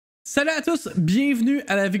Salut à tous, bienvenue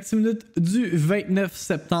à la VIICTIIMINUTE du 29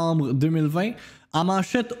 septembre 2020. En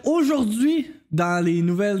manchette aujourd'hui, dans les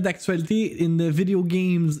nouvelles d'actualité in the video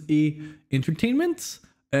games et entertainment,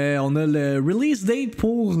 on a le release date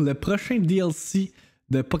pour le prochain DLC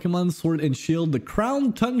de Pokémon Sword and Shield, The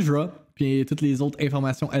Crown Tundra, puis toutes les autres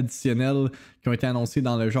informations additionnelles qui ont été annoncées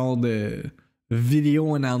dans le genre de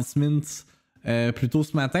video announcement plus tôt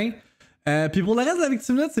ce matin. Puis pour le reste de la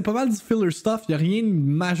VIICTIIMINUTE, c'est pas mal du filler stuff. Il n'y a rien de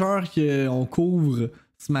majeur qu'on couvre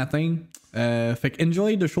ce matin. Fait que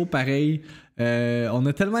enjoy the show pareil. On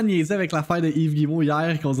a tellement niaisé avec l'affaire de Yves Guillemot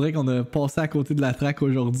hier qu'on dirait qu'on a passé à côté de la track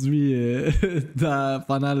aujourd'hui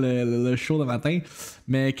pendant le show de matin.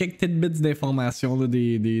 Mais quelques petites bits d'informations,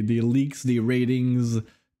 des leaks, des ratings,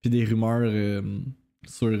 puis des rumeurs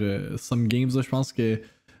sur some games. Je pense que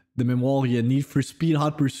de mémoire, il y a Need for Speed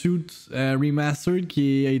Hot Pursuit Remastered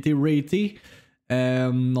qui a été raté.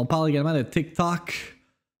 On parle également de TikTok.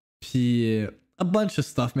 Puis a bunch of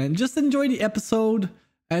stuff, man. Just enjoy the episode,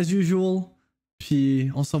 as usual.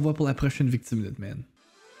 Puis on se revoit pour la prochaine VIICTIIMINUTE, man.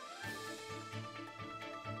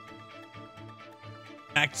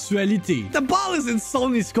 Actualité. The ball is in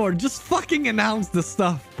Sony's court. Just fucking announce the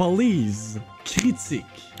stuff, please. Critique.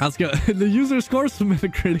 En tout cas, le user score sur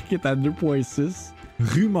Metacritic est à 2.6.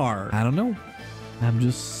 Rumeur. I don't know. I'm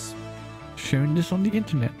just sharing this on the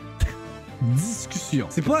internet. Discussion.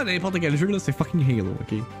 C'est pas n'importe quel jeu là, c'est fucking Halo,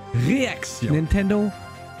 ok? Réaction. Nintendo,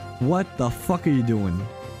 what the fuck are you doing?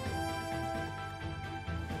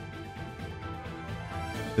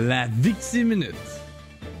 La VIICTIIMINUTE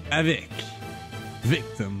avec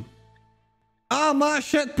Victim. En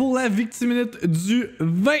manchette pour la VIICTIIMINUTE du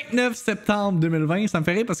 29 septembre 2020. Ça me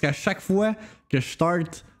fait rire parce qu'à chaque fois que je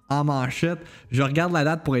start en manchette, je regarde la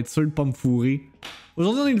date pour être sûr de pas me fourrer.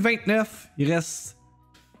 Aujourd'hui on est le 29, il reste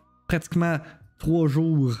pratiquement 3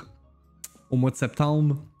 jours au mois de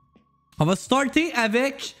septembre. On va starter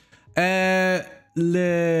avec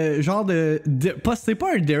le genre de c'est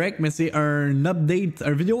pas un direct, mais c'est un update,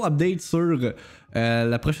 un vidéo update sur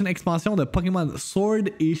la prochaine expansion de Pokémon Sword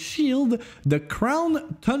et Shield, The Crown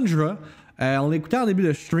Tundra. On l'a écouté en début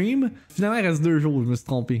de stream. Finalement il reste 2 jours, je me suis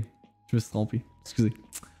trompé, excusez.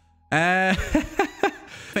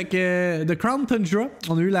 Fait que The Crown Tundra,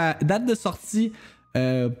 on a eu la date de sortie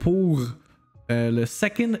pour le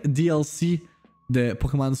second DLC de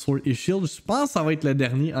Pokémon Sword et Shield. Je pense que ça va être le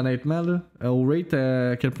dernier, honnêtement. Là. Au rate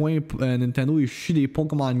à quel point Nintendo il chie des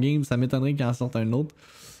Pokémon games, ça m'étonnerait qu'il en sorte un autre.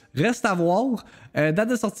 Reste à voir. Date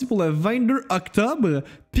de sortie pour le 22 octobre.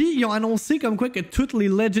 Puis ils ont annoncé comme quoi que toutes les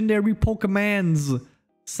Legendary Pokémons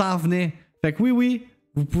s'en venaient. Fait que oui,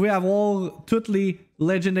 vous pouvez avoir toutes les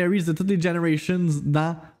Legendaries de toutes les Generations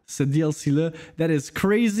dans ce DLC-là. That is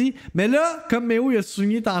crazy. Mais là, comme Méo il a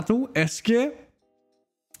souligné tantôt, est-ce que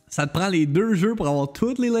ça te prend les 2 jeux pour avoir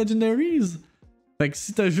toutes les Legendaries? Fait que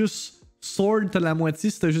si t'as juste Sword, t'as la moitié.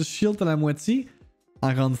 Si t'as juste Shield, t'as la moitié.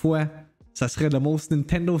 Encore une fois, ça serait the most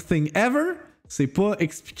Nintendo thing ever. C'est pas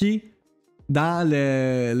expliqué dans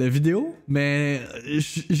le vidéo. Mais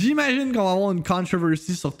j'imagine qu'on va avoir une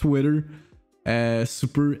controversy sur Twitter.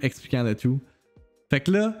 Super expliquant le tout. Fait que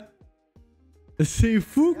là, c'est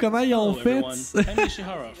fou comment ils ont fait.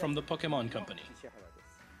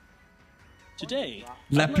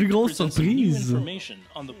 La plus grosse surprise.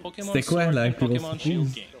 C'était quoi la plus grosse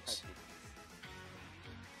surprise?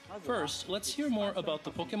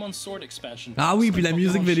 Ah oui, puis la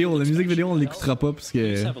musique vidéo. La musique vidéo, on l'écoutera pas parce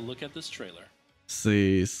que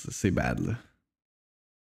c'est bad là.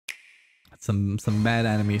 Some bad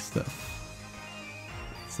anime stuff.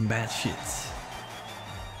 Some bad shit.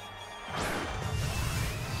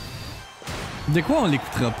 De quoi on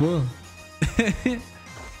l'écoutera pas?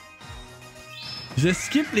 Je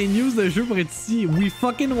skip les news de jeu pour être ici. We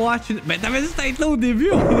fucking watch it. Ben t'avais juste à être là au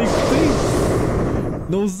début, on va l'écouter.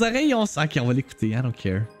 Nos oreilles ont... Ok, on va l'écouter, I don't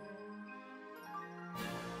care.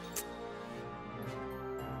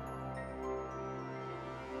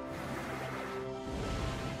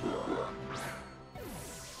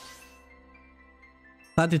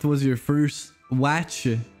 Thought it was your first watch.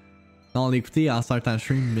 Non, on l'a écouté en startant le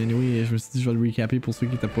stream, mais anyway, je me suis dit je vais le recapper pour ceux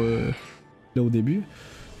qui étaient pas là au début.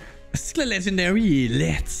 Est-ce que le Legendary est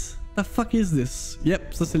let's? The fuck is this?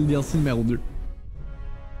 Yep, ça c'est le DLC numéro 2.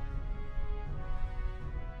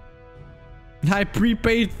 I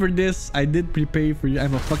prepaid for this. I did prepay for you.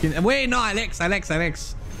 I'm a fucking... Wait, non, Alex.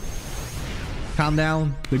 Calm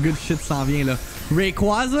down. The good shit s'en vient là.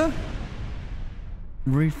 Rayquaza?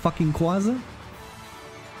 Ray fucking Quaza?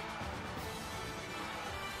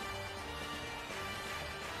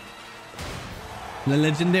 Le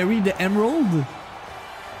Legendary de Emerald?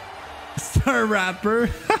 C'est un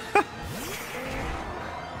rapper.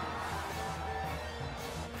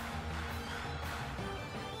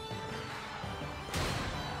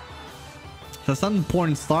 Ça sonne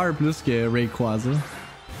porn star plus que Rayquaza.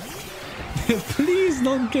 Please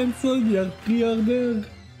don't cancel your pre-order.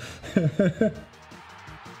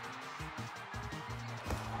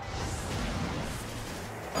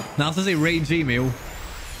 Non, ça c'est Ray J, mais oh.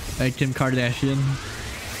 Avec Kim Kardashian.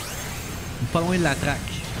 Pas loin de la track.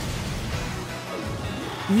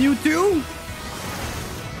 Mewtwo!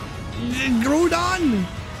 Groudon!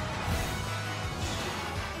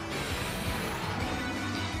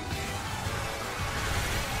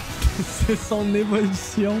 C'est son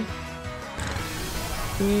évolution.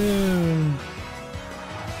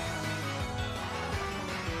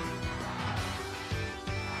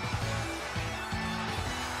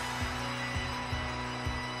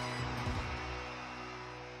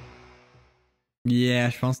 Yeah,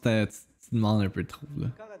 je pense que tu demandes un peu trop là.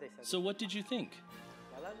 So what did you think?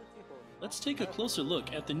 Let's take a closer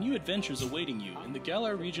look at the new adventures awaiting you in the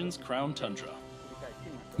Galar region's Crown Tundra.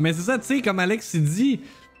 Mais c'est ça, tu sais, comme Alex il dit,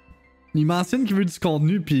 il mentionne qu'il veut du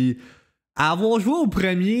contenu, puis avoir joué au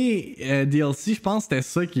premier DLC, je pense que c'était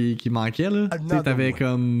ça qui manquait là. Tu sais, t'avais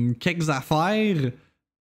comme quelques affaires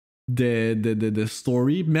de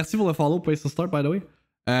story. Merci pour le follow, Place to Start, by the way.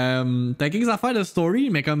 T'as quelques affaires de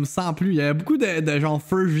story, mais comme sans plus. Il y avait beaucoup de genre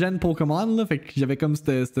first gen Pokémon, là, fait que j'avais comme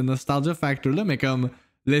cette nostalgia factor là, mais comme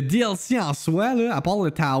le DLC en soi, là, à part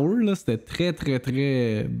le Tower, là, c'était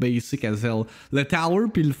très basic as hell. Le Tower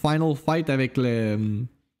puis le final fight avec le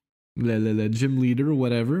gym leader ou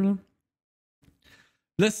whatever, là.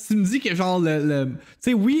 Là, si tu me dis que genre tu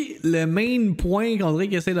sais, oui, le main point qu'on dirait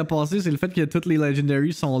qu'il essaie de passer, c'est le fait que toutes les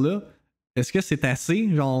legendaries sont là. Est-ce que c'est assez?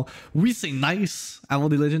 Genre, oui, c'est nice avoir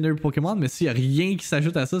des legendary Pokémon, mais s'il y a rien qui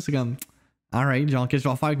s'ajoute à ça, c'est comme, alright, genre, qu'est-ce que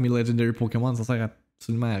je vais faire avec mes legendary Pokémon? Ça sert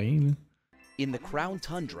absolument à rien, là. In the Crown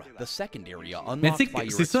Tundra, the second area Mais tu sais,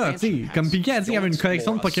 c'est ça, tu sais, comme Pika a dit qu'il y avait une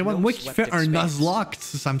collection de Pokémon. Moi qui fais un Nuzlocke,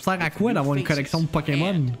 ça me sert à quoi d'avoir une collection de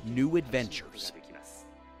Pokémon? New adventures.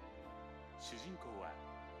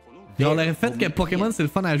 Genre, le fait que Pokémon c'est le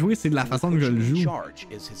fun à jouer, c'est de la façon que je le joue.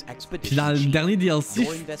 Puis dans le dernier DLC,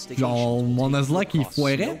 genre, mon Nuzlocke il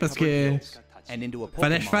foirait parce que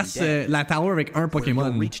fallait que je fasse la tower avec un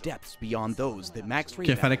Pokémon. Qu'il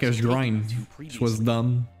fallait que je grind. Je was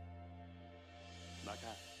dumb.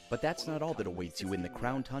 But that's not all that awaits you in the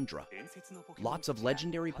Crown Tundra. Lots of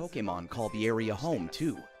legendary Pokémon call the area home,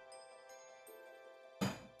 too.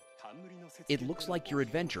 It looks like your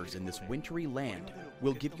adventures in this wintry land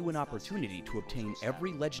will give you an opportunity to obtain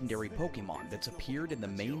every legendary Pokémon that's appeared in the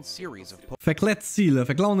main series of Pokémon. Fait que let's see, là.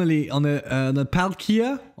 Fait que là, on a notre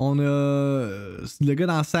Palkia, on a le gars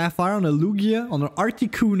dans Sapphire, on a Lugia, on a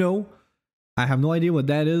Articuno. I have no idea what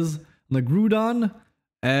that is. On a Groudon.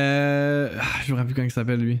 Je me rappelle plus comment il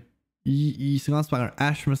s'appelle lui. Il se commence par un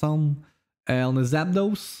H, me semble. On a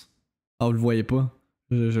Zapdos. Oh, vous le voyez pas.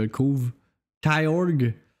 Je le couvre.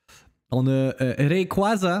 Kyogre. On a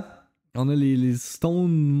Rayquaza. On a les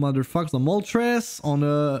Stone Motherfuckers. On a Moltres. On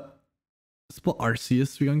a. C'est pas Arceus,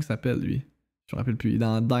 c'est comment il s'appelle lui. Je me rappelle plus. Il est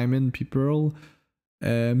dans Diamond puis Pearl.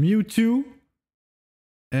 Mewtwo.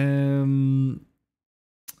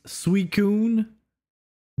 Suicune.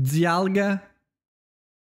 Dialga.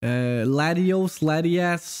 Latios,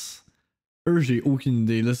 Latias. Eux, j'ai aucune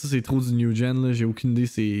idée. Là, ça, c'est trop du new gen. Là, j'ai aucune idée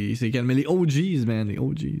c'est quel. Mais les OGs, man, les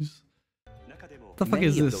OGs. What the fuck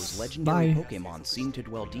is this? Bye. Et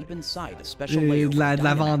de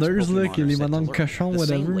la vendeuse, là, qui est les bonhommes cochons,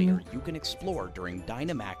 whatever. You can explore during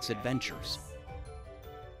Dynamax adventures.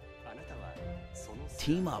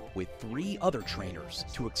 Team up with 3 other trainers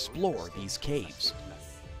to explore these caves.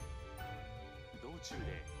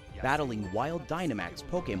 Battling wild Dynamax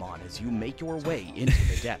Pokémon as you make your way into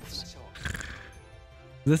the depths.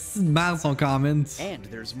 This is bad son comments. And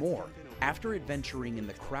there's more. After adventuring in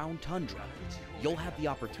the Crown Tundra, you'll have the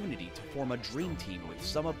opportunity to form a dream team with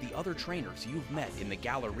some of the other trainers you've met in the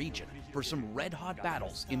Galar region for some red-hot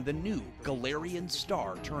battles in the new Galarian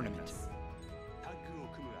Star Tournament.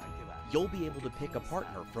 You'll be able to pick a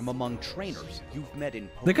partner from among trainers you've met in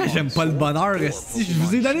Pokémon. De quoi j'aime pas le bonheur, si je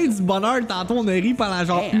vous ai donné du bonheur tantôt, on a ri pendant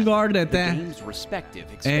genre 1 heure de temps.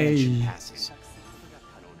 Hey.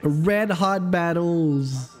 Red hot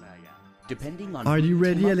battles. Are you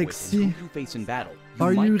ready, Alexis?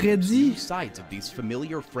 Are you ready? Sides of these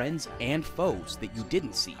familiar friends and foes that you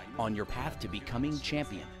didn't see on your path to becoming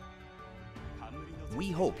champion.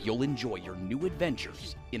 We hope you'll enjoy your new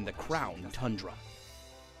adventures in the Crown Tundra.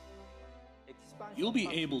 You'll be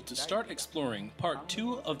able to start exploring Part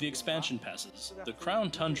 2 of the expansion passes, the Crown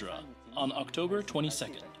Tundra, on October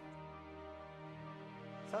 22nd.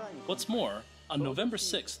 What's more, on November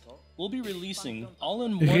 6th, we'll be releasing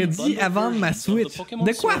all-in-one Ready à vendre ma versions of the Switch. Pokémon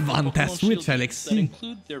De quoi Sword vendre and ta Pokémon Switch, Shield that Alexis?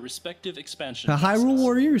 include their respective expansion T'as Hyrule passes.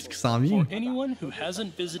 Warriors qui s'en vient. For anyone who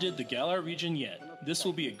hasn't visited the Galar region yet, this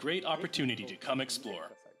will be a great opportunity to come explore.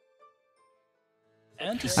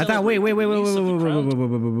 And to Attends, wait. celebrate the release of the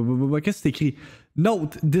Crown- Qu'est-ce que c'est écrit?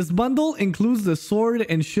 Note, this bundle includes the Sword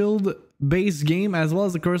and Shield base game as well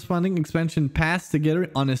as the corresponding expansion pass together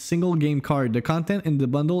on a single game card. The content in the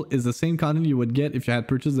bundle is the same content you would get if you had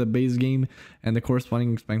purchased the base game and the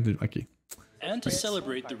corresponding expansion. Okay. And to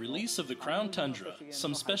celebrate the release of the Crown Tundra,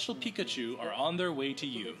 some special Pikachu are on their way to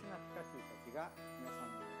you.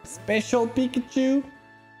 Special Pikachu.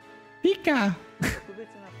 Pika.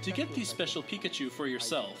 To get these special Pikachu for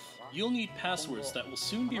yourself, you'll need passwords that will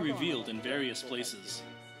soon be revealed in various places.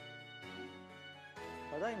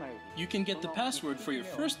 You can get the password for your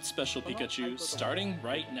first special Pikachu starting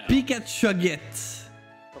right now. Pikachu.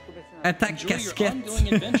 Attaque Enjoy your ongoing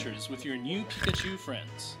casquette. adventures with your new Pikachu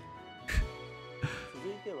friends.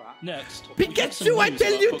 Next, we have some Pikachu, I news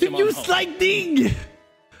tell about you to Pokemon use Home. lightning.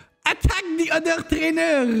 Attaque the other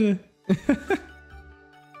trainer.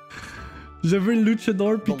 Je veux le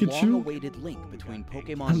Luchador The Pikachu. long-awaited link between En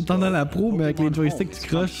Pokémon même temps dans la pro, mais avec les Pokémon joysticks Home tu is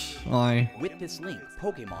coming. croches. Ouais. With this link,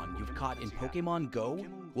 Pokémon you've caught in Pokémon Go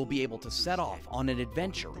will be able to set off on an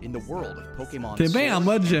adventure in the world of Pokémon. T'es bien en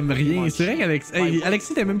mode j'aime rien. C'est vrai qu'Alexis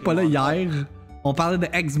Alexis était même pas là hier. On parlait de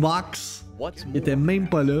Xbox. What's Il était more, même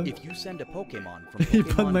pas là. if you send a Pokémon from Il est pas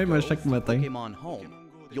de Pokémon même à Go chaque to matin. Pokémon Home,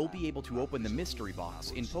 you'll be able to open the mystery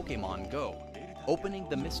box in Pokémon Go. Opening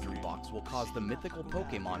the mystery box will cause the mythical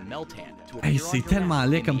Pokémon Meltan to appear Hey, on c'est your tellement map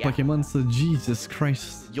laid in comme the app. Pokémon ça. Jesus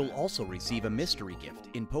Christ. You'll also receive a mystery gift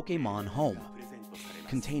in Pokémon Home,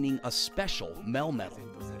 containing a special Melmetal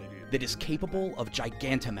that is capable of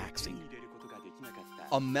Gigantamaxing.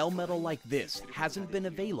 A Melmetal like this hasn't been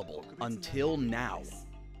available until now.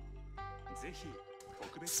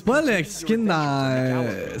 C'est pas le skin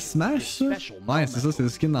dans Smash ça? Ouais, c'est ça, c'est le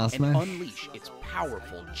skin dans And Smash. unleash its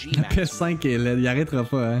powerful La G-Max. PS5 est laid, il arrêtera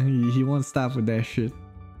pas, hein. He won't stop with that shit.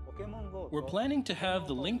 We're planning to have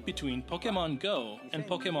the link between Pokemon Go and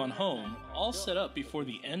Pokemon Home all set up before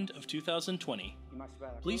the end of 2020.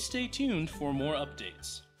 Please stay tuned for more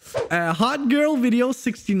updates. Hot Girl Video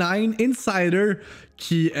 69 Insider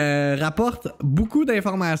qui rapporte beaucoup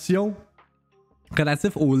d'informations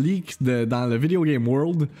relatives aux leaks dans le video game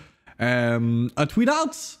world a tweet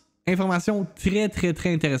out information très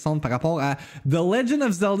intéressante par rapport à The Legend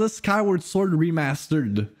of Zelda Skyward Sword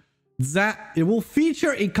Remastered, disant it will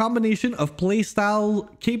feature a combination of playstyle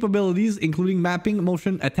capabilities including mapping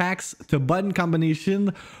motion attacks to button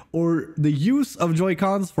combination or the use of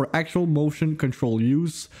Joy-Cons for actual motion control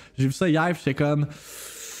use. J'ai vu ça hier, j'étais comme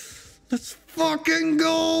let's fucking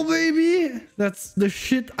go baby, that's the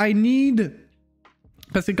shit I need.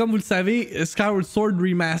 Parce que comme vous le savez, Skyward Sword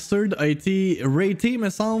Remastered a été raté, me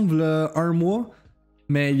semble, un mois.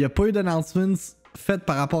 Mais il n'y a pas eu d'announcements faites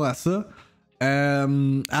par rapport à ça.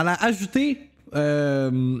 Elle a ajouté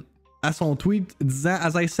à son tweet disant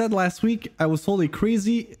as I said last week, I was told a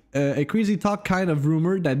crazy talk kind of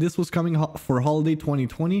rumor that this was coming for holiday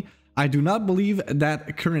 2020. I do not believe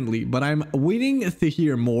that currently, but I'm waiting to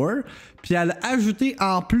hear more. Puis elle a ajouté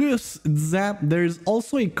en plus disant there's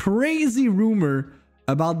also a crazy rumor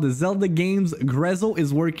about the Zelda games Grezzo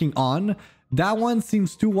is working on. That one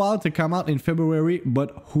seems too wild to come out in February,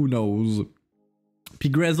 but who knows? Puis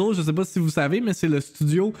Grezzo, je sais pas si vous savez, mais c'est le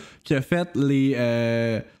studio qui a fait les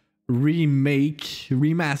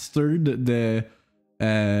remastered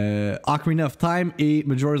de Ocarina of Time et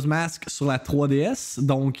Majora's Mask sur la 3DS.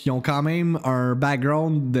 Donc, ils ont quand même un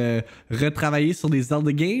background de retravailler sur des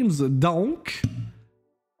Zelda games. Donc,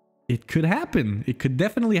 it could happen. It could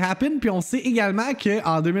definitely happen. Puis on sait également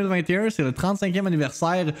qu'en 2021, c'est le 35e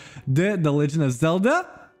anniversaire de The Legend of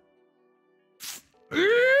Zelda.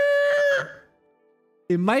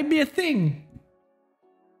 It might be a thing.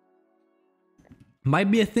 Might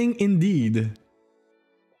be a thing indeed.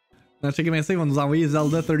 Non, check bien ça, ils vont nous envoyer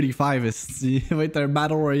Zelda 35, esti. Il va être un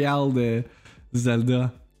Battle Royale de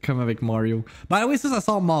Zelda, comme avec Mario. Ben oui, ça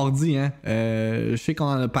sort mardi, hein. Je sais qu'on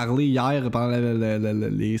en a parlé hier pendant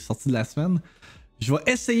les sorties de la semaine. Je vais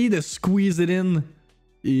essayer de squeeze it in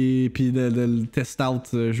et puis de le test out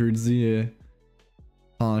jeudi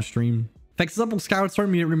en stream. Fait que c'est ça pour Skyward Sword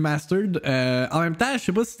Remastered. En même temps, je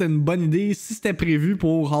sais pas si c'était une bonne idée, si c'était prévu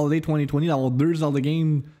pour Holiday 2020 d'avoir deux Zelda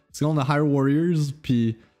games. Parce qu'on a Hyrule Warriors,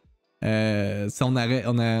 puis si on avait,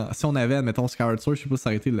 admettons, Skyward Sword, je sais pas si ça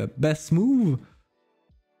aurait été le best move.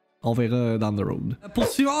 On verra down the road.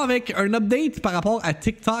 Poursuivons avec un update par rapport à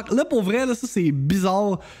TikTok. Là, pour vrai, là, ça c'est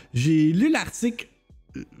bizarre. J'ai lu l'article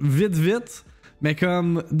vite. Mais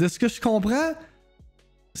comme, de ce que je comprends,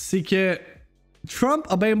 c'est que Trump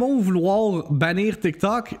a bien bon vouloir bannir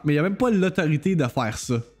TikTok, mais il a même pas l'autorité de faire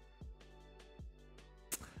ça.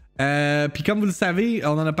 Puis comme vous le savez,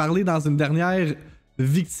 on en a parlé dans une dernière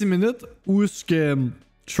VIICTIIMINUTE où ce que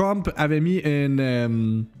Trump avait mis pas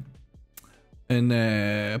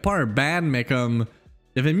un ban, mais comme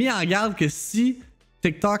il avait mis en garde que si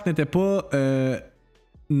TikTok n'était pas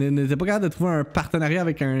capable de trouver un partenariat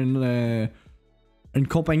avec une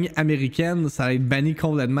compagnie américaine, ça allait être banni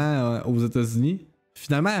complètement aux États-Unis.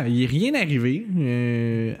 Finalement, il n'est rien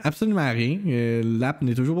arrivé. Absolument rien. L'app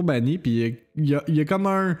n'est toujours pas bannie. Puis il y a comme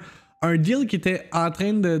un deal qui était en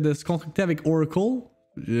train de se concocter avec Oracle.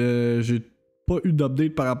 J'ai pas eu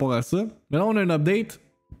d'update par rapport à ça. Mais là, on a un update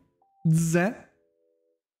disant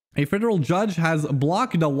a federal judge has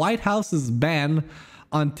blocked the White House's ban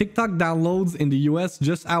on TikTok downloads in the US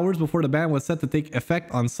just hours before the ban was set to take effect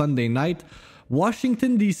on Sunday night.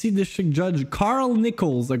 Washington, D.C. District Judge Carl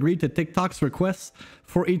Nichols agreed to TikTok's request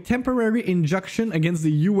for a temporary injunction against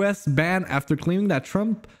the U.S. ban after claiming that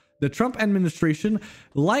the Trump administration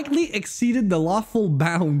likely exceeded the lawful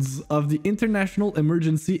bounds of the International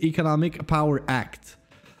Emergency Economic Power Act.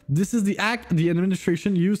 This is the act the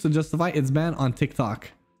administration used to justify its ban on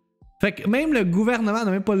TikTok. Fait que même le gouvernement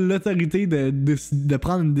n'a même pas l'autorité de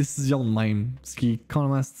prendre une décision de même. Ce qui est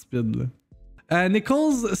complètement stupide, là.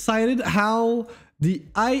 Nichols cited how the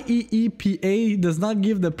IEEPA does not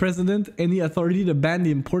give the president any authority to ban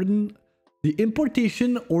the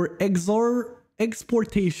importation or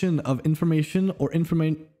exportation of information or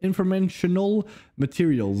informational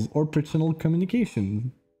materials or personal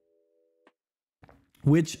communication,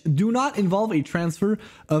 which do not involve a transfer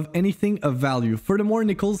of anything of value. Furthermore,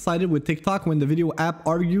 Nichols sided with TikTok when the video app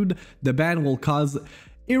argued the ban will cause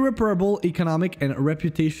irreparable economic and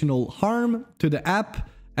reputational harm to the app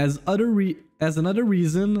as another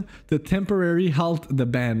reason to temporarily halt the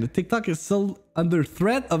ban. TikTok is still under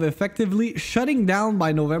threat of effectively shutting down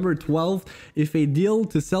by November 12th if a deal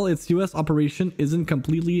to sell its US operation isn't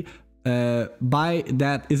complete by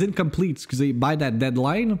that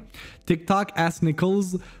deadline. TikTok asked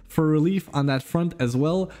Nichols for relief on that front as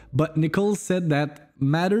well, but Nichols said that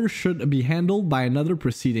matter should be handled by another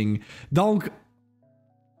proceeding. Donc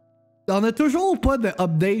on a toujours pas de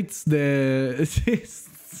updates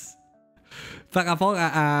par rapport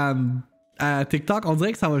à TikTok. On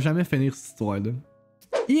dirait que ça va jamais finir cette histoire-là.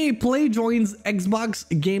 EA Play joins Xbox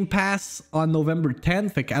Game Pass on November 10th.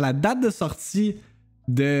 Fait qu'à la date de sortie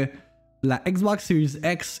de la Xbox Series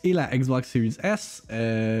X et la Xbox Series S,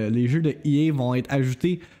 les jeux de EA vont être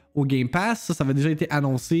ajoutés au Game Pass. Ça avait déjà été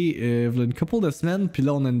annoncé il y a une couple de semaines. Puis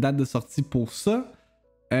là, on a une date de sortie pour ça.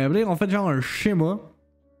 Là, on fait genre un schéma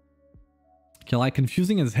qui est like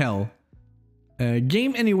confusing as hell.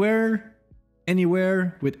 Game anywhere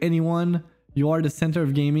with anyone, you are the center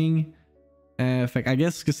of gaming. Fait que I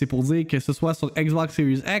guess que c'est pour dire que ce soit sur Xbox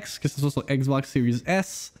Series X, que ce soit sur Xbox Series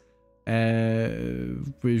S,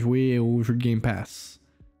 vous pouvez jouer au jeu de Game Pass.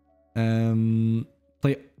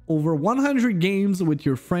 Play over 100 games with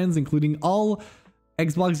your friends, including all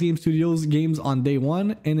Xbox Game Studios games on day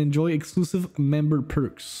one, and enjoy exclusive member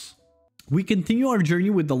perks. We continue our journey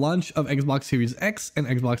with the launch of Xbox Series X and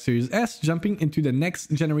Xbox Series S, jumping into the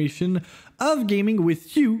next generation of gaming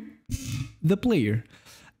with you, the player.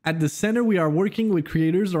 At the center, we are working with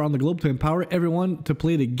creators around the globe to empower everyone to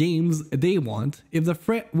play the games they want,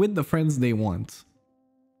 with the friends they want,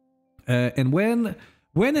 and when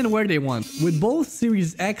and where they want. With both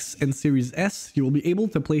Series X and Series S, you will be able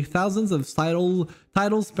to play thousands of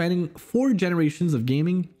titles spanning 4 generations of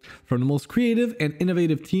gaming from the most creative and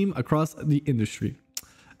innovative team across the industry.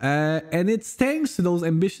 And it's thanks to those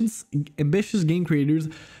ambitious game creators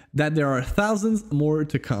that there are thousands more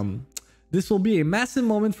to come. This will be a massive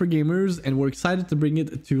moment for gamers, and we're excited to bring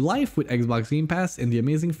it to life with Xbox Game Pass and the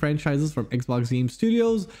amazing franchises from Xbox Game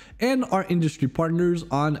Studios and our industry partners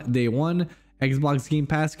on day one. Xbox Game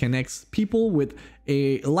Pass connects people with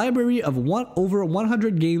a library of over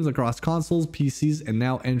 100 games across consoles, PCs, and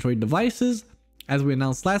now Android devices. As we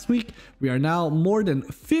announced last week, we have now more than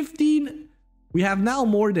 15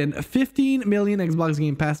 million Xbox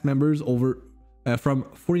Game Pass members from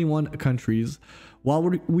 41 countries.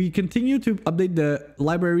 While we continue to update the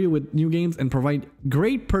library with new games and provide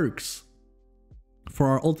great perks for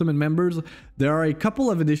our Ultimate members, there are a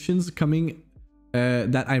couple of additions coming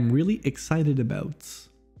that I'm really excited about.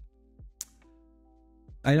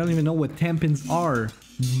 I don't even know what tampons are.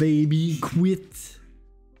 Baby, quit.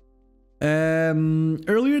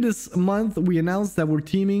 Earlier this month, we announced that we're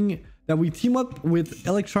that we team up with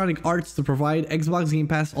Electronic Arts to provide Xbox Game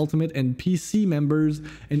Pass Ultimate and PC members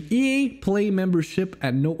an EA Play membership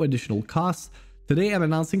at no additional cost. Today, I'm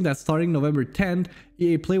announcing that starting November 10th,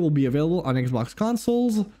 EA Play will be available on Xbox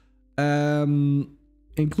consoles,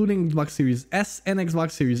 including Xbox Series S and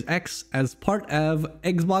Xbox Series X as part of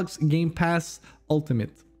Xbox Game Pass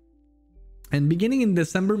Ultimate. And beginning in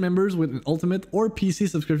December, members with an Ultimate or PC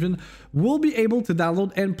subscription will be able to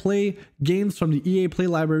download and play games from the EA Play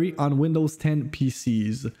library on Windows 10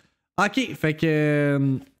 PCs. Ok, fait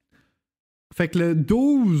que le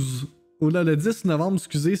 12, ou là, le 10 novembre,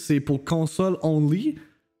 excusez, c'est pour console only.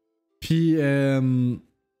 Puis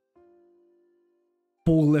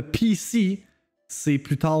pour le PC, c'est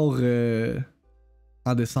plus tard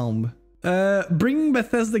en décembre. Bringing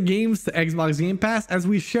Bethesda games to Xbox Game Pass. As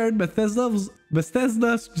we shared, Bethesda,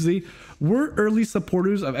 we're early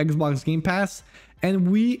supporters of Xbox Game Pass,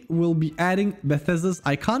 and we will be adding Bethesda's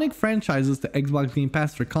iconic franchises to Xbox Game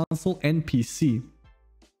Pass for console and PC.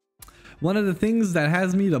 One of the things that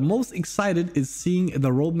has me the most excited is seeing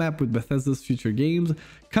the roadmap with Bethesda's future games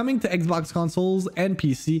coming to Xbox consoles and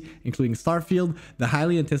PC, including Starfield, the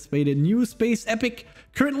highly anticipated new space epic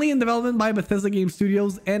currently in development by Bethesda Game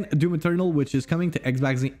Studios, and Doom Eternal, which is coming to the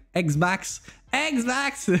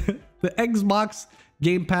Xbox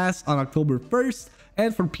Game Pass on October 1st,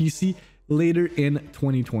 and for PC later in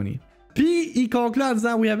 2020. Puis, il conclut en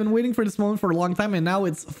disant, we have been waiting for this moment for a long time, and now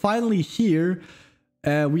it's finally here.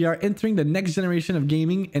 We are entering the next generation of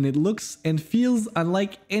gaming, and it looks and feels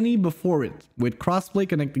unlike any before it. With crossplay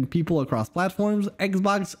connecting people across platforms,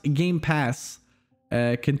 Xbox Game Pass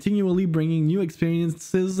continually bringing new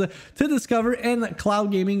experiences to discover, and cloud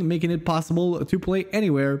gaming making it possible to play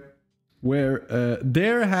anywhere, where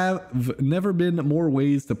there have never been more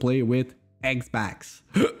ways to play with Xbox.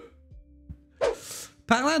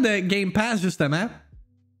 Parlant de Game Pass, justement,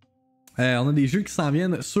 on a des jeux qui s'en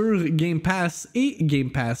viennent sur Game Pass et Game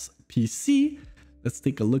Pass PC. Let's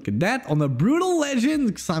take a look at that. On a Brutal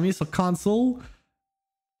Legend qui s'en vient sur console.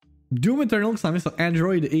 Doom Eternal qui s'en vient sur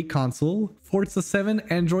Android et console. Forza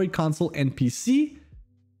 7, Android, console and PC.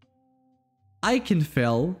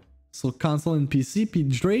 Fell sur console and PC. Puis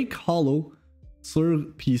Drake Hollow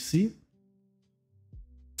sur PC.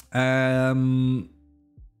 À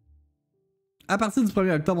partir du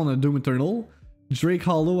 1er octobre, on a Doom Eternal. Drake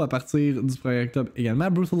Hollow à partir du 1er octobre également.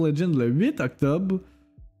 Brutal Legend le 8 octobre.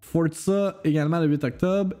 Forza également le 8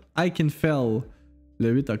 octobre. Fell le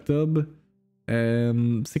 8 octobre.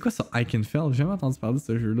 C'est quoi ça, Fell? J'ai jamais entendu parler de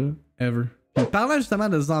ce jeu-là. Ever. Puis parlant justement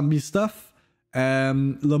de zombie stuff, pas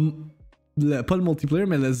le multiplayer,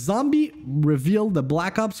 mais le zombie reveal de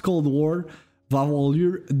Black Ops Cold War va avoir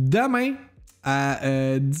lieu demain à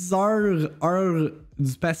 10h heure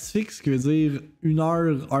du Pacifique, ce qui veut dire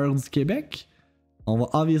 1h heure du Québec. On va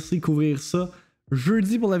obviously couvrir ça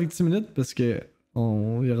jeudi pour la VIICTIIMINUTE parce que il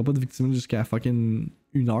n'y aura pas de VIICTIIMINUTE jusqu'à fucking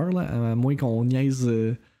 1h là, à moins qu'on niaise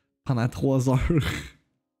pendant 3 heures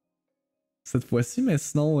cette fois-ci, mais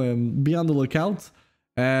sinon be on the lookout.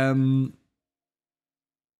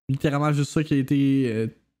 Littéralement juste ça qui a été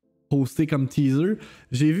posté comme teaser.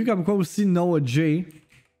 J'ai vu comme quoi aussi Noah J,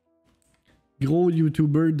 gros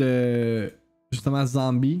YouTuber de justement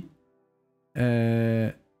zombie,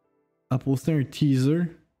 a posté un teaser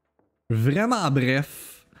vraiment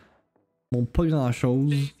bref, bon pas grand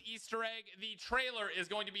chose. Easter egg, the trailer is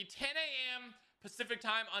going to be 10 a.m. Pacific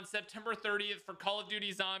time on September 30th for Call of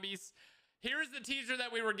Duty Zombies. Here's the teaser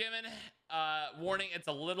that we were given. Warning, it's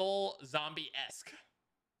a little zombie-esque.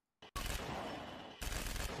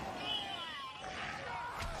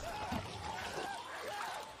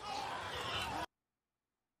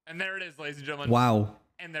 And there it is, ladies and gentlemen. Wow.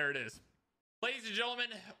 And there it is. Ladies and gentlemen,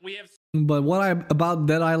 we have... But about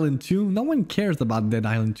Dead Island 2? No one cares about Dead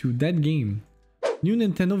Island 2. Dead game. New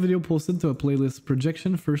Nintendo video posted to a playlist.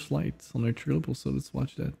 Projection First Light on our trailer post, so let's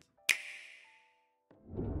watch that.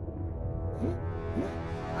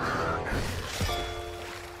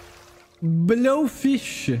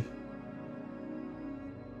 Blowfish.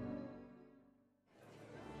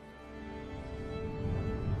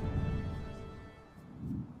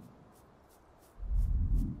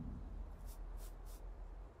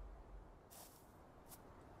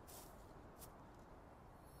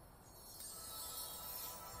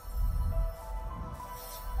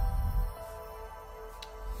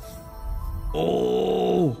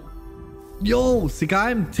 Oh! Yo, c'est quand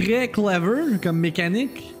même très clever comme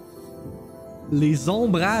mécanique. Les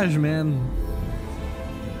ombrages, man.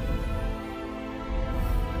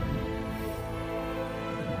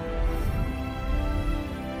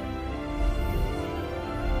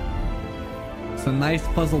 It's a nice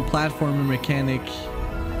puzzle platformer mechanic.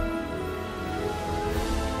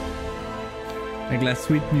 Avec la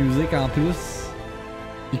sweet music en plus.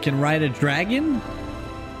 You can ride a dragon?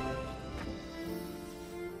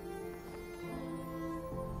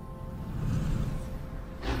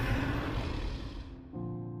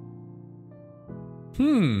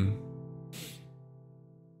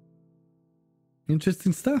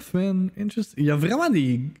 Interesting stuff, man. Interesting. Il y a vraiment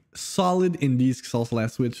des solid indies qui sortent sur la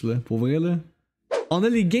Switch, là. Pour vrai, là. On a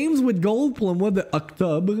les Games with Gold pour le mois de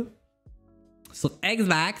octobre. Sur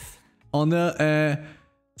Xbox, on a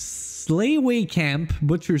Slayway Camp,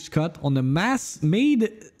 Butcher's Cut. On a Made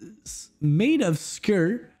of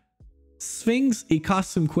Skur, Sphinx et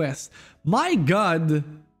Costume Quest. My God!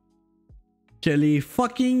 Que les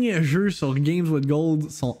fucking jeux sur Games with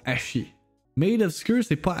Gold sont à chier. Made of Skur,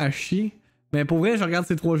 c'est pas à chier. Mais pour vrai, je regarde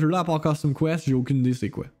ces trois jeux-là, à part Costume Quest, j'ai aucune idée c'est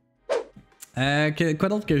quoi. Quoi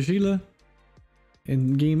d'autre que j'ai là?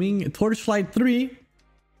 In Gaming, Torchlight 3.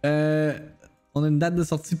 On a une date de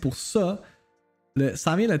sortie pour ça.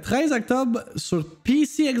 Ça vient le 13 octobre sur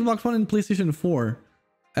PC, Xbox One et PlayStation 4.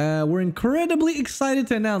 We're incredibly excited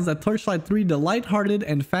to announce that Torchlight 3, the lighthearted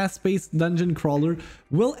and fast-paced dungeon crawler,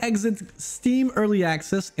 will exit Steam Early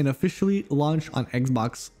Access and officially launch on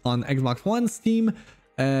Xbox One, Steam,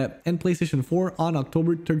 and PlayStation 4 on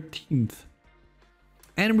October 13th.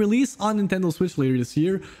 And release on Nintendo Switch later this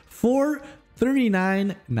year for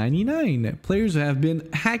 $39.99. Players who have been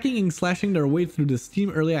hacking and slashing their way through the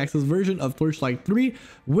Steam Early Access version of Torchlight 3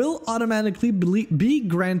 will automatically be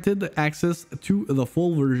granted access to the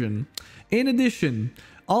full version. In addition,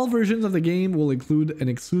 all versions of the game will include an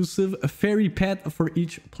exclusive fairy pet for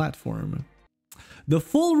each platform. The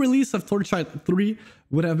full release of Torchlight 3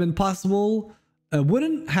 wouldn't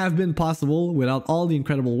have been possible without all the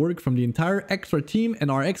incredible work from the entire Extra team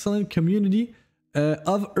and our excellent community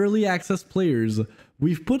of early access players.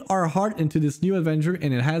 We've put our heart into this new adventure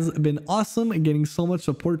and it has been awesome getting so much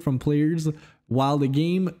support from players while the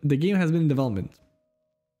game has been in development.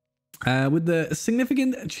 With the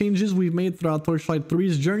significant changes we've made throughout Torchlight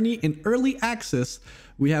 3's journey in early access,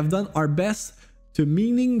 we have done our best to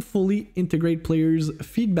meaningfully integrate players'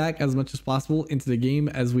 feedback as much as possible into the game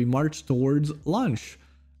as we march towards launch.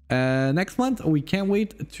 Next month, we can't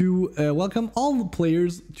wait to welcome all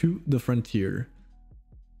players to the frontier.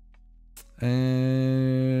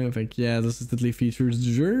 Fait que, yeah, ça c'est toutes les features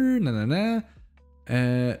du jeu. Nanana.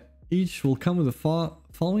 Each will come with the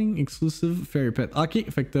following exclusive fairy pet. Ok,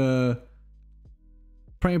 fait que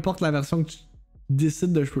peu importe la version que tu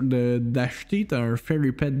décides d'acheter, t'as un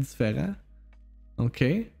fairy pet différent. Ok.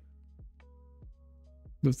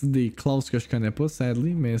 C'est des classes que je connais pas,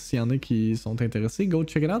 sadly, mais s'il y en a qui sont intéressés, go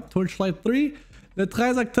check it out. Torchlight 3, le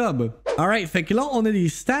 13 octobre. Alright, fait que là, on a des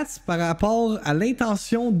stats par rapport à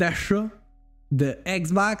l'intention d'achat de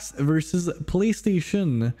Xbox versus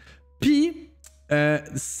PlayStation. Puis,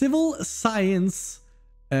 Civil Science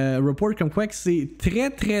report comme quoi que c'est très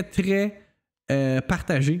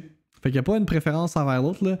partagé. Fait qu'il n'y a pas une préférence envers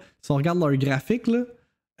l'autre, là. Si on regarde leur graphique, là,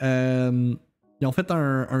 ils ont fait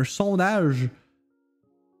un sondage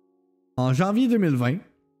en janvier 2020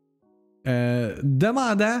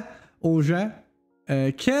 demandant aux gens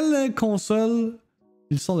quelle console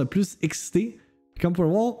ils sont le plus excités. Puis comme pour le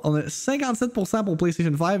voir, on a 57% pour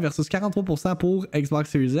PlayStation 5 versus 43% pour Xbox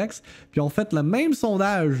Series X. Puis on fait le même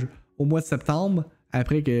sondage au mois de septembre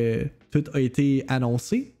après que tout a été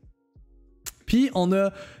annoncé. Puis on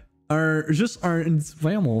a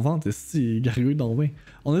voyons mon ventre, c'est gargouille dans le bain.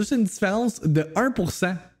 On a juste une différence de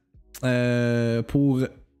 1% pour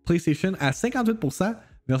PlayStation à 58%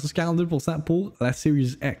 versus 42% pour la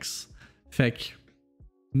Series X. Fait que,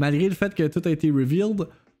 malgré le fait que tout a été revealed,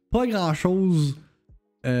 pas grand chose,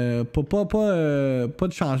 pas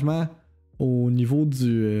de changement au niveau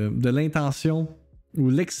de l'intention ou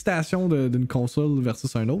l'excitation d'une console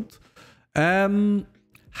versus un autre. How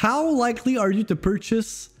likely are you to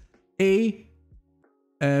purchase a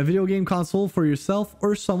video game console for yourself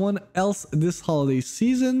or someone else this holiday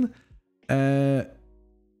season? Damn,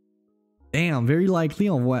 very likely,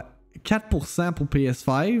 on voit 4% pour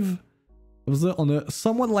PS5. On a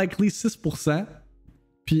somewhat likely 6%.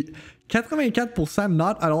 Puis 84%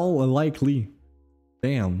 not at all likely.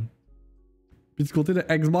 Damn. Puis du côté de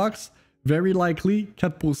Xbox, very likely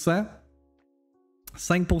 4%.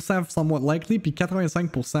 5% somewhat likely. Puis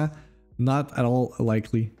 85% not at all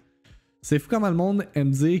likely. C'est fou comment le monde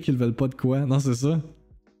aime dire qu'ils veulent pas de quoi. Non, c'est ça.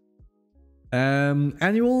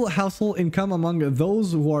 Annual household income among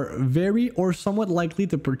those who are very or somewhat likely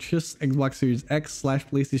to purchase Xbox Series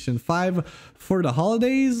X/PlayStation 5 for the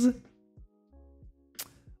holidays.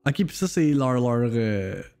 Ok, puis ça c'est leur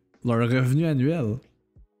revenu annuel.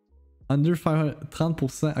 Under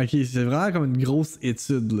 30%. Ok, c'est vraiment comme une grosse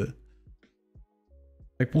étude là.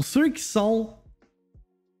 Fait que pour ceux qui sont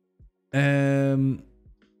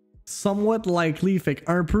somewhat likely, fait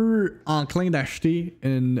qu'un peu enclin d'acheter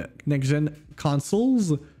une next-gen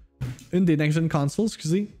consoles, une des next-gen consoles,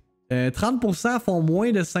 excusez, 30% font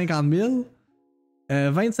moins de 50 000,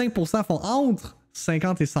 25% font entre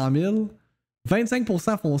 50 et 100 000,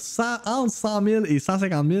 25% font entre 100 000 et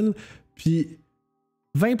 150 000, puis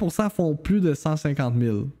 20% font plus de 150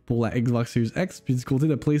 000 pour la Xbox Series X, puis du côté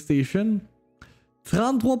de PlayStation,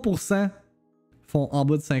 33% font en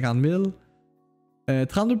bas de 50 000,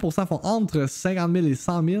 32% font entre 50 000 et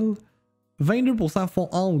 100 000, 22% font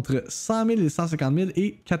entre 100 000 et 150 000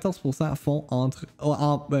 et 14% font entre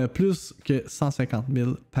plus que 150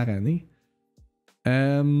 000 par année.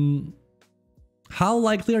 How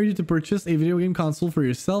likely are you to purchase a video game console for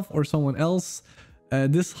yourself or someone else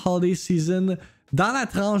this holiday season? Dans la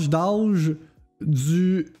tranche d'âge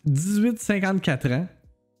du 18-54 ans,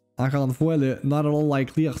 encore une fois, le not at all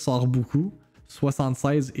likely ressort beaucoup.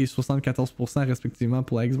 76 et 74% respectivement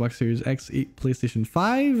pour la Xbox Series X et PlayStation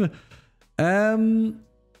 5. Among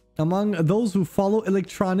those who follow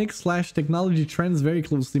electronics/technology trends very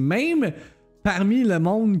closely, même parmi le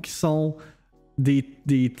monde qui sont des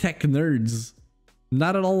tech nerds,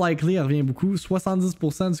 not at all likely revient beaucoup.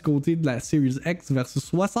 70% du côté de la Series X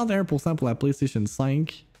versus 61% pour la PlayStation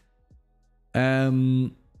 5.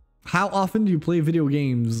 How often do you play video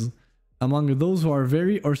games? Among those who are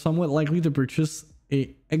very or somewhat likely to purchase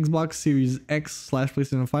a Xbox Series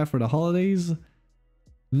X/PlayStation 5 for the holidays,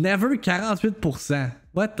 never 48%.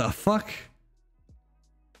 What the fuck?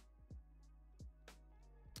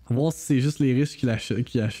 On va voir si c'est juste les riches qui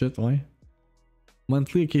achètent, ouais.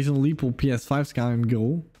 Monthly occasionally pour PS5, c'est quand même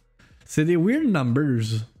gros. C'est des weird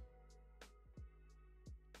numbers.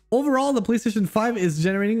 Overall, the PlayStation 5 is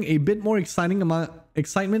generating a bit more excitement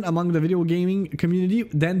among the video gaming community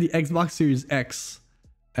than the Xbox Series X.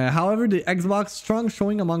 However, the Xbox strong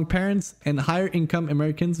showing among parents and higher income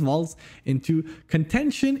Americans falls into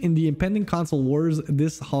contention in the impending console wars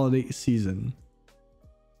this holiday season.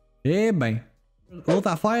 Eh ben, l'autre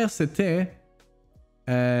affaire c'était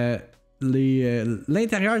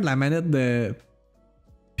l'intérieur de la manette de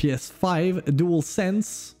PS5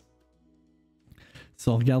 DualSense. Si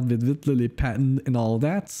on regarde vite là, les patents and all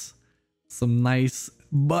that. Some nice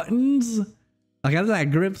buttons. Regardez la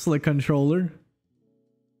grip sur le controller.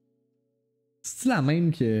 C'est la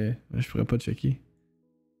même que... Je pourrais pas checker.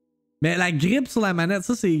 Mais la grip sur la manette,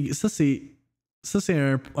 ça c'est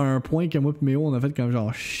un point que moi et Méo on a fait comme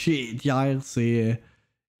genre shit hier. C'est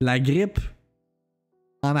la grip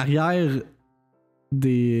en arrière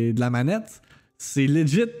de la manette. C'est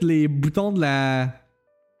legit les boutons de la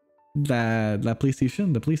PlayStation.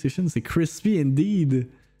 De PlayStation, c'est crispy indeed.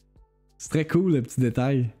 C'est très cool le petit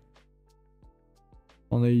détail.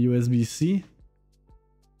 On a USB-C.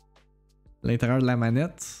 L'intérieur de la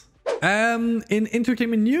manette. In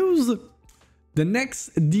entertainment news, the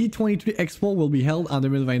next D23 Expo will be held en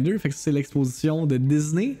 2022. Fait que c'est l'exposition de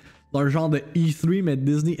Disney. Leur genre de E3 mais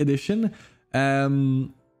Disney Edition.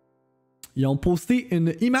 Ils ont posté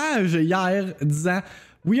une image hier disant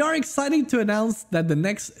We are excited to announce that the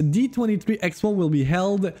next D23 Expo will be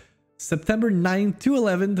held September 9th to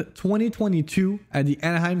 11th, 2022 at the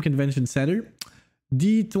Anaheim Convention Center.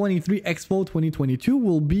 D23 Expo 2022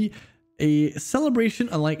 will be a celebration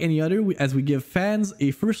unlike any other as we give fans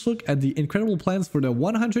a first look at the incredible plans for the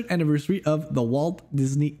 100th anniversary of the Walt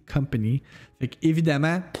Disney Company. Fait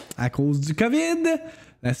qu'évidemment, à cause du COVID,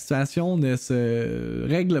 la situation ne se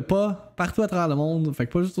règle pas partout à travers le monde. Fait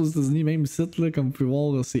que pas juste aux États-Unis, même ici, là, comme vous pouvez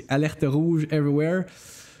voir, c'est alerte rouge everywhere.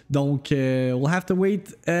 Donc, we'll have to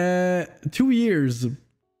wait 2 years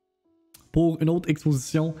pour une autre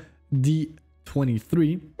exposition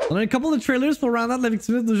D23. On a un couple de trailers pour round out la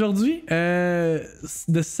victime d'aujourd'hui.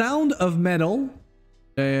 The Sound of Metal,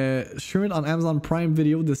 streamed on Amazon Prime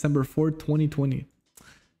Video December 4th, 2020.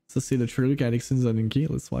 Ça, c'est le trailer qu'Alexis nous a linké.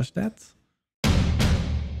 Let's watch that.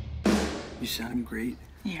 You sound great.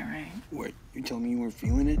 Yeah, right. What? You telling me you weren't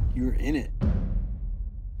feeling it? You were in it.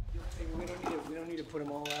 We don't need to put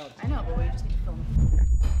them all out. I know, but we just need to film them.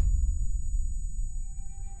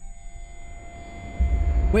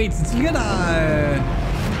 Wait, c'est-tu le gars dans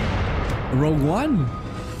Rogue One?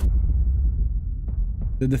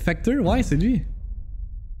 Le Defector? Ouais, c'est lui.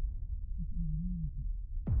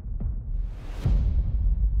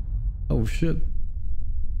 Oh shit.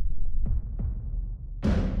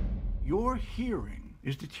 Your hearing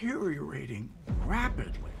is deteriorating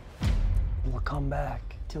rapidly. We'll come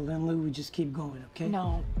back. Till then, Lou, we just keep going, okay?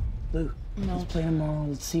 No. Lou, No. let's play tomorrow.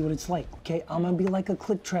 Let's see what it's like, okay? I'm gonna be like a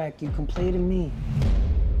click track. You can play to me.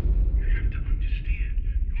 You have to understand,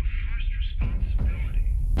 your first responsibility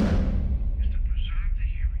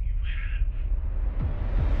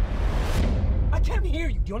can't hear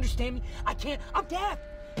you. Do you understand me? I can't. I'm deaf.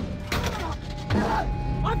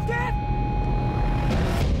 I'm deaf.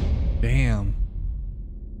 Damn.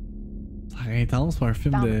 Ça serait intense pour un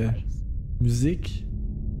film de musique.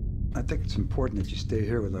 I think it's important that you stay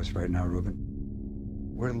here with us right now, Ruben.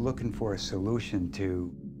 We're looking for a solution to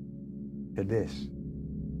this.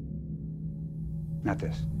 Not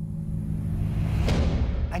this.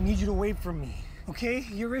 I need you to wait for me, okay?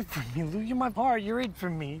 You're it for me, Lou. You're my heart. You're it for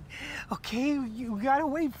me, okay? You gotta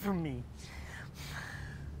wait for me.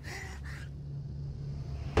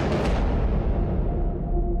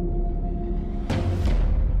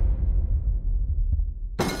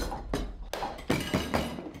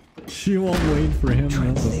 She won't wait for him.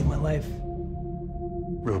 Trying to save my life.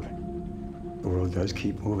 Ruben, the world does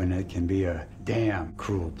keep moving. It can be a damn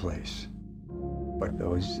cruel place. But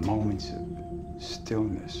those moments of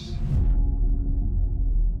stillness,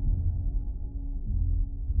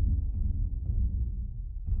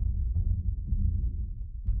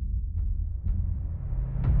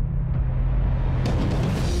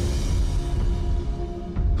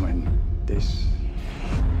 when this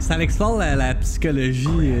Ça explore la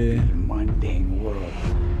psychologie mundane world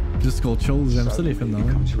plus qu'autre chose. J'aime ça les films suddenly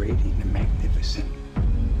d'horreur. becomes radiant and magnificent.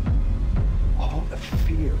 All the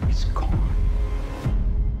fear is gone.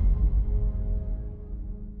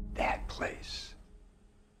 That place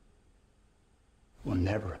will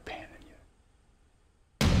never abandon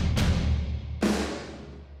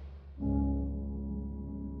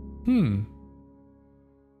you.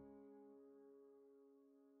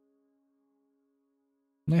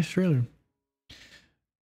 Nice trailer.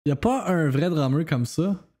 Y a pas un vrai drummer comme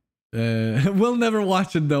ça. We'll never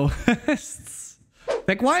watch it though.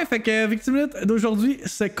 Fait que VIICTIIMINUTE d'aujourd'hui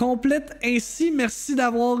se complète ainsi. Merci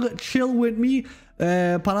d'avoir chill with me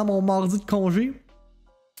pendant mon mardi de congé.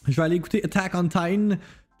 Je vais aller écouter Attack on Titan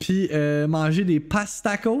puis manger des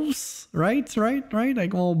pastacos. Right?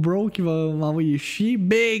 Avec mon bro qui va m'envoyer chier.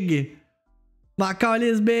 Big! Ma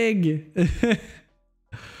calisse big!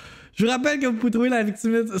 Je vous rappelle que vous pouvez trouver la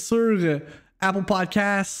VIICTIIMINUTE sur Apple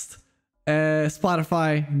Podcast,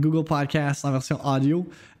 Spotify, Google Podcast en version audio,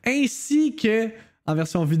 ainsi que en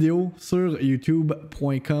version vidéo sur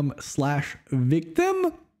youtube.com/victim.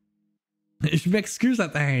 Je m'excuse,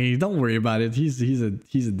 attends, don't worry about it, he's a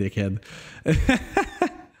dickhead.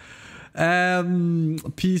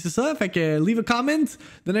 Puis c'est ça, fait que leave a comment,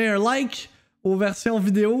 donnez un like aux versions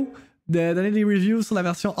vidéo, donnez des reviews sur la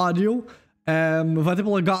version audio. Votez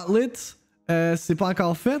pour le Gauntlet, c'est pas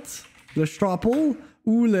encore fait. Le straw poll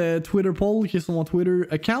ou le Twitter poll qui est sur mon Twitter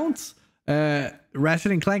account.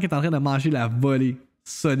 Ratchet & Clank est en train de manger la volée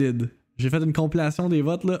solide. J'ai fait une compilation des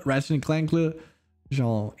votes là. Ratchet & Clank là,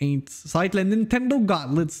 genre ça va être le Nintendo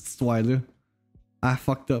Gauntlet cette histoire là. Ah,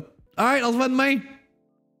 fucked up. Alright, on se voit demain.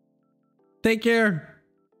 Take care.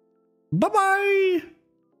 Bye bye.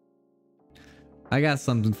 I got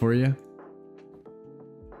something for you.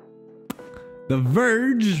 The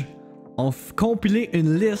Verge ont compilé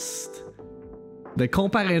une liste de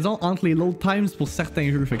comparaison entre les load times pour certains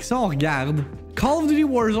jeux. Fait que si on regarde, Call of Duty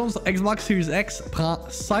Warzone sur Xbox Series X prend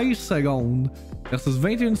 16 secondes versus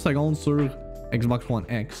 21 secondes sur Xbox One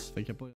X. Fait qu'il y a pas...